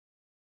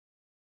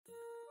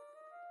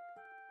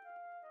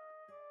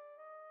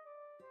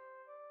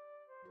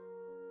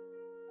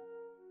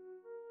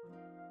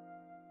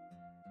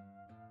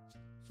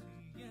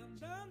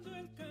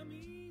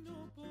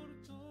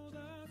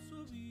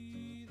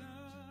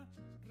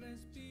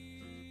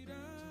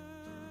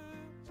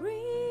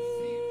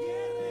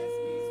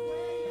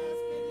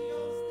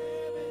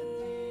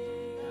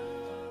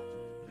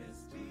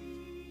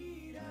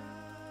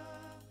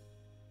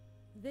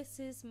this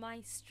is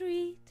my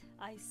street.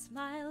 I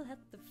smile at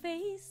the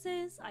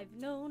faces I've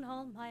known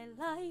all my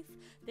life.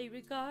 They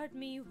regard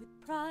me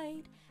with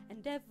pride,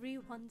 and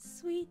everyone's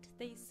sweet.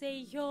 They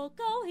say you're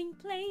going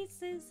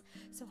places.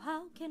 So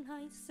how can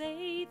I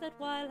say that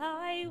while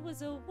I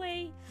was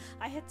away,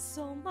 I had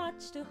so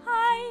much to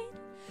hide?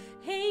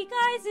 Hey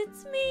guys,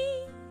 it's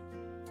me,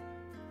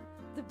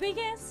 the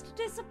biggest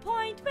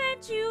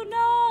disappointment, you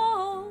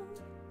know.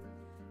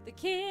 The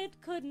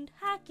kid couldn't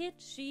hack it,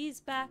 she's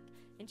back,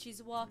 and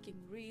she's walking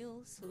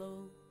real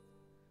slow.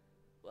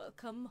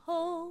 Welcome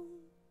home,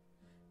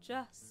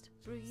 just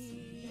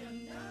breathe.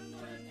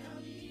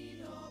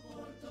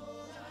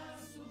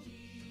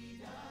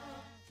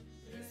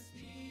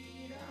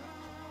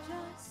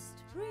 Just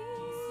breathe.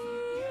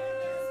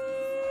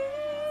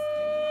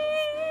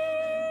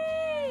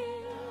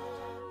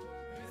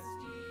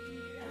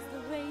 As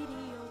the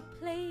radio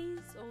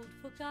plays old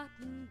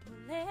forgotten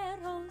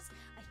boleros,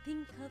 I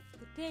think of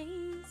the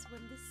days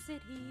when the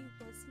city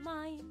was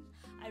mine.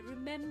 I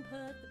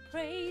remember the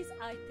praise,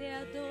 I te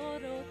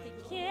adoro, te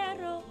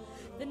quiero.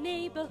 The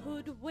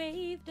neighborhood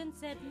waved and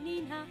said,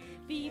 Nina,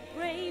 be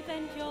brave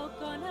and you're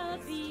gonna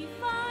be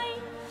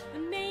fine.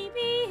 And maybe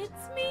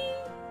it's me,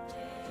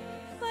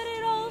 but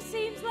it all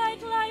seems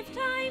like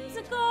lifetimes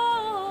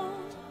ago.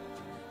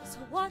 So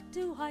what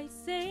do I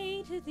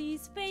say to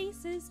these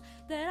faces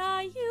that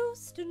I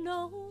used to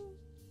know?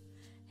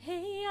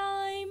 Hey,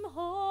 I'm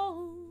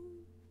home.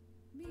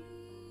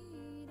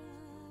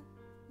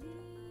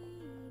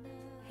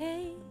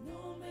 Hey,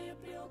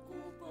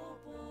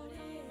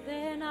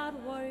 they're not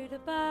worried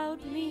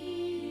about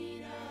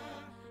me.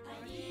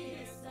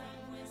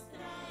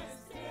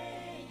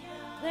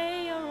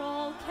 They are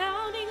all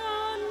counting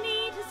on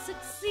me to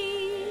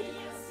succeed.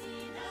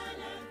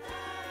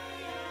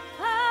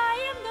 I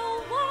am the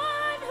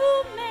one who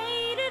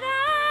made it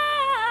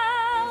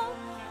out,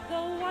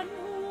 the one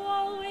who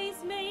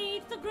always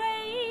made the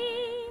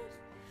grade.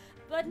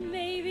 But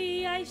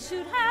maybe I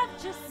should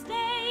have just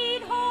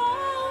stayed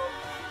home.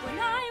 When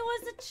I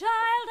was a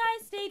child, I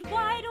stayed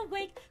wide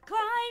awake,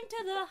 climbed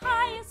to the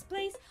highest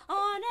place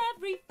on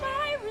every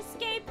fire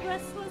escape,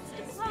 restless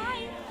to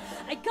climb.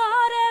 I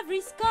got every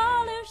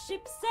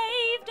scholarship,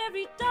 saved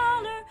every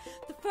dollar,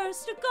 the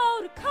first to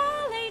go to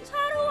college.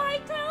 How do I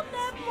tell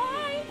them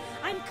why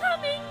I'm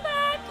coming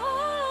back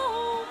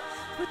home?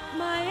 Put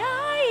my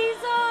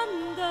eyes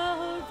on the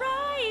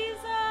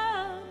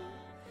horizon,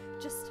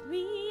 just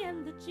me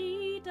and the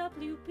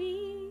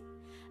GWB,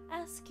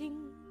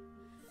 asking,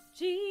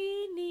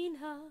 Gee,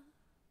 Nina,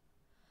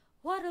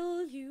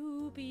 what'll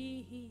you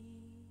be?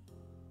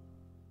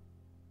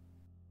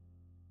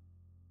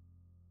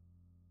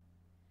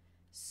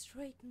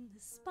 Straighten the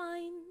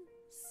spine,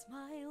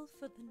 smile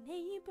for the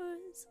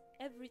neighbors.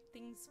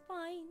 Everything's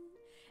fine,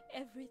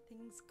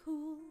 everything's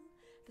cool.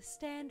 The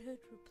standard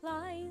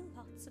reply,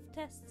 lots of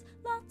tests,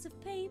 lots of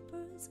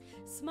papers.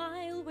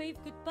 Smile, wave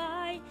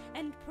goodbye,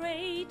 and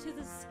pray to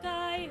the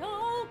sky.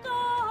 Oh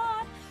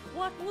God,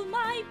 what will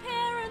my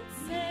parents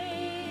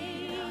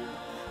say?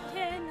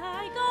 Can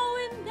I go